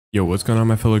Yo, what's going on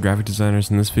my fellow graphic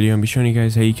designers? In this video, I'm be showing you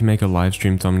guys how you can make a live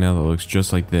stream thumbnail that looks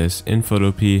just like this in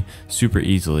Photopea super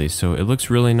easily. So it looks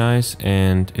really nice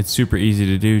and it's super easy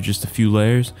to do, just a few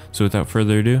layers. So without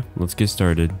further ado, let's get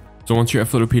started. So once you're at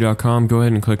photopea.com, go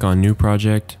ahead and click on new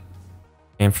project.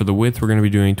 And for the width, we're going to be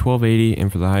doing 1280, and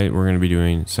for the height, we're going to be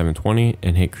doing 720,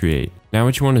 and hit create. Now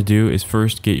what you want to do is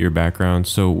first get your background.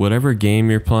 So whatever game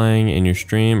you're playing in your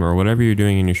stream or whatever you're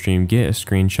doing in your stream, get a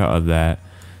screenshot of that.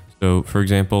 So for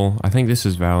example, I think this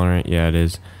is Valorant. Yeah, it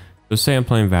is. So say I'm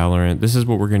playing Valorant. This is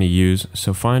what we're going to use.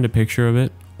 So find a picture of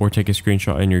it or take a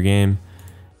screenshot in your game.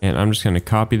 And I'm just going to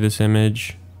copy this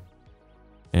image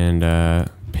and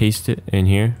paste it in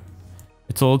here.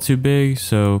 It's a little too big,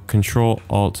 so Control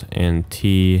Alt and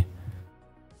T.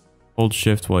 Hold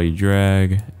Shift while you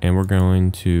drag, and we're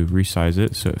going to resize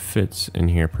it so it fits in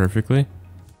here perfectly.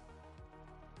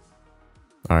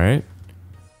 All right.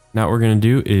 Now what we're going to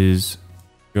do is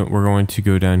we're going to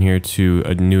go down here to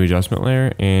a new adjustment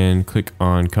layer and click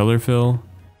on color fill.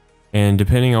 And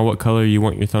depending on what color you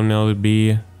want your thumbnail to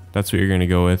be, that's what you're going to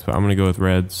go with. But I'm going to go with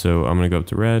red, so I'm going to go up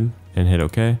to red and hit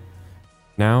OK.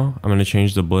 Now I'm going to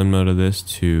change the blend mode of this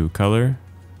to color.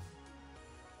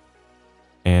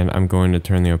 And I'm going to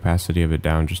turn the opacity of it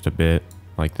down just a bit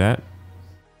like that.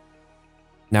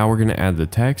 Now we're going to add the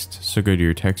text. So go to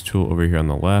your text tool over here on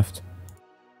the left.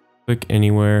 Click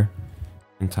anywhere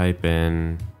and type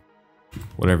in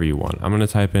whatever you want. I'm going to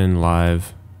type in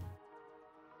live.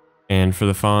 And for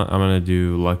the font, I'm going to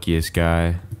do luckiest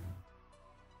guy.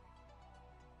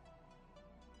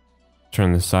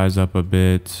 Turn the size up a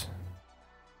bit.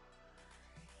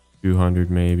 200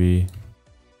 maybe.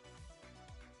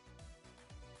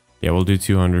 Yeah, we'll do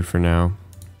 200 for now.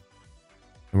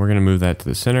 And we're going to move that to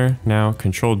the center. Now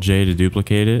Control J to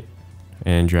duplicate it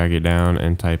and drag it down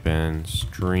and type in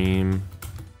stream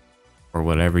or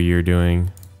whatever you're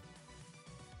doing.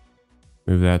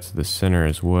 Move that to the center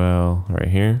as well, right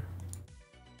here.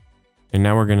 And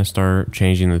now we're going to start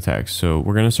changing the text. So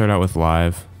we're going to start out with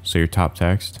live, so your top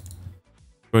text.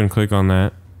 Go ahead and click on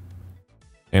that.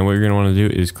 And what you're going to want to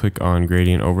do is click on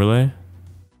gradient overlay.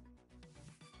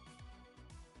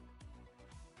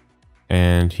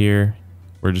 And here,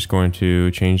 we're just going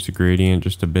to change the gradient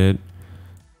just a bit.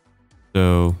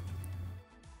 So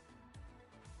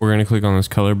we're going to click on this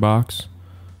color box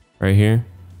right here.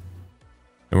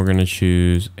 And we're going to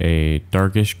choose a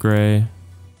darkish gray.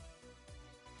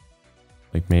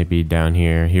 Like maybe down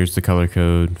here. Here's the color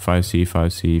code, 5C,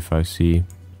 5C, 5C.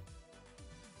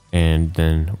 And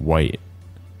then white.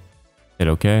 Hit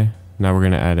OK. Now we're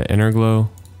going to add an inner glow.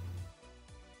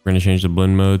 We're going to change the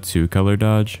blend mode to color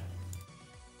dodge.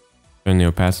 Turn the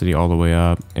opacity all the way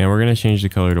up. And we're going to change the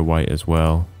color to white as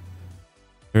well.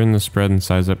 Turn the spread and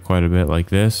size up quite a bit like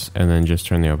this. And then just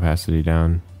turn the opacity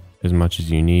down as much as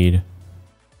you need.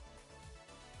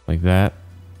 Like that.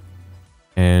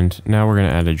 And now we're going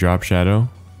to add a drop shadow.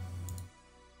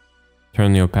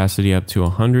 Turn the opacity up to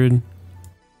 100.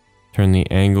 Turn the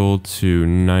angle to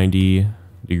 90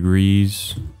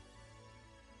 degrees.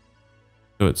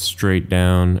 So it's straight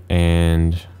down,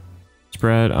 and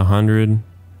spread 100.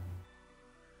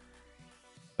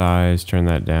 Size, turn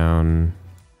that down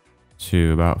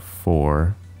to about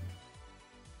 4.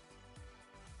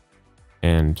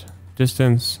 And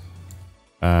distance,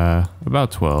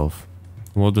 about 12.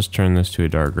 We'll just turn this to a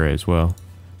dark gray as well.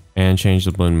 And change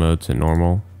the blend mode to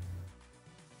normal.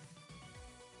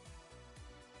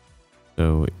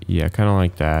 So yeah, kind of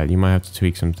like that. You might have to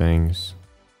tweak some things.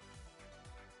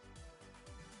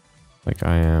 Like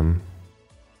I am.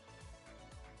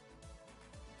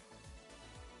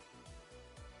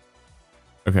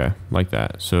 Okay, like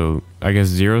that. So I guess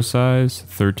 0 size,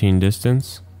 13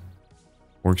 distance.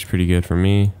 Works pretty good for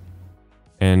me.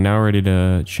 And now we're ready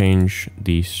to change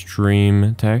the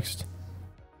stream text.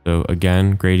 So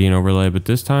again, gradient overlay, but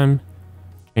this time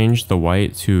change the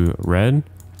white to red.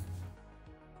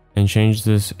 And change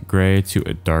this gray to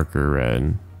a darker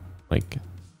red. Like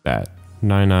that.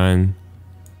 99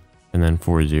 and then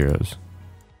 4 zeros.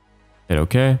 Hit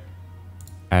OK.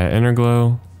 Add inner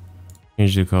glow.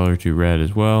 Change the color to red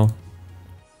as well.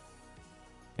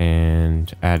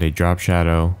 And add a drop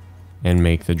shadow. And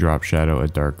make the drop shadow a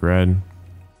dark red.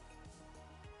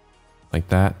 Like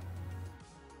that.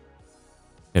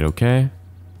 Hit OK.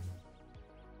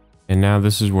 And now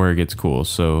this is where it gets cool.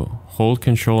 So hold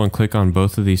Control and click on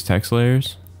both of these text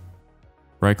layers.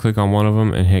 Right click on one of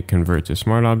them and hit convert to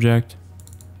smart object.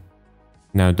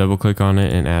 Now double click on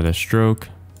it and add a stroke.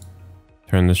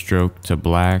 Turn the stroke to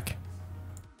black.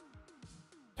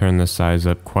 Turn the size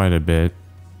up quite a bit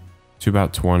to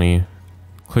about 20.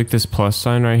 Click this plus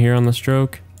sign right here on the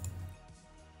stroke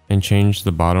and change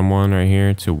the bottom one right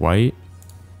here to white,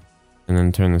 and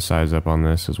then turn the size up on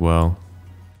this as well.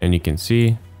 And you can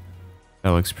see that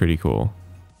looks pretty cool.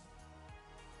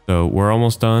 So we're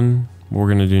almost done. What we're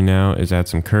gonna do now is add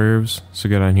some curves. So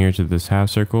go down here to this half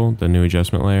circle, the new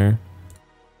adjustment layer,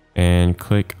 and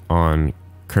click on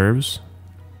curves.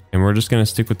 And we're just gonna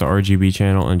stick with the RGB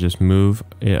channel and just move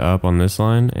it up on this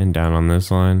line and down on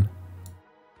this line.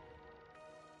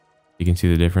 You can see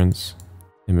the difference.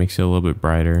 It makes it a little bit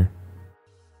brighter.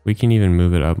 We can even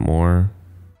move it up more.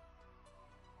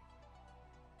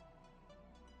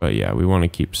 But yeah, we want to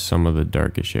keep some of the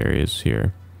darkish areas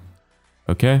here.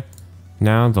 Okay,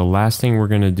 now the last thing we're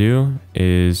going to do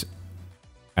is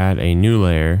add a new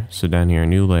layer. So down here,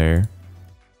 new layer.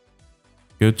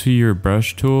 Go to your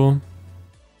brush tool.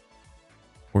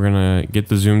 We're going to get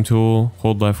the zoom tool,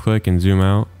 hold left click and zoom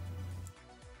out.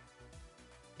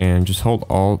 And just hold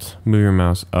Alt, move your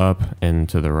mouse up and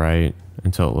to the right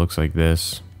until it looks like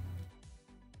this.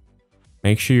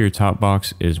 Make sure your top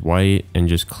box is white and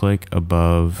just click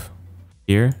above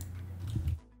here.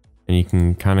 And you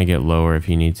can kind of get lower if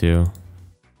you need to.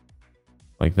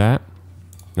 Like that.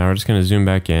 Now we're just going to zoom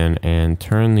back in and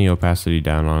turn the opacity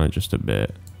down on it just a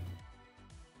bit.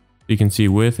 You can see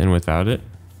with and without it.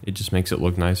 It just makes it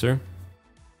look nicer.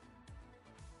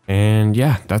 And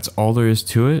yeah, that's all there is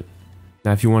to it.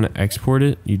 Now if you want to export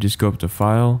it, you just go up to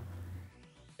File,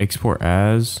 Export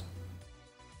As,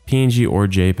 PNG or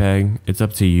JPEG. It's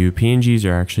up to you. PNGs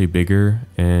are actually bigger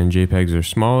and JPEGs are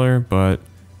smaller, but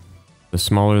the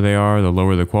smaller they are, the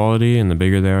lower the quality, and the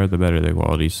bigger they are, the better the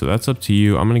quality. So that's up to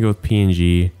you. I'm going to go with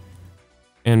PNG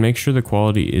and make sure the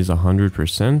quality is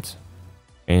 100%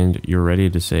 and you're ready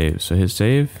to save. So hit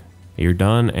save, you're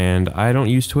done. And I don't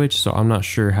use Twitch, so I'm not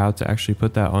sure how to actually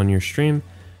put that on your stream,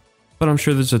 but I'm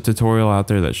sure there's a tutorial out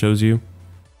there that shows you.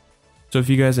 So if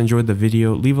you guys enjoyed the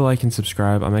video, leave a like and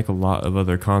subscribe. I make a lot of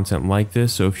other content like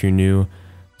this, so if you're new,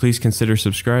 please consider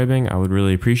subscribing. I would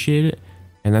really appreciate it.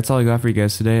 And that's all I got for you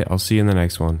guys today. I'll see you in the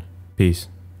next one. Peace.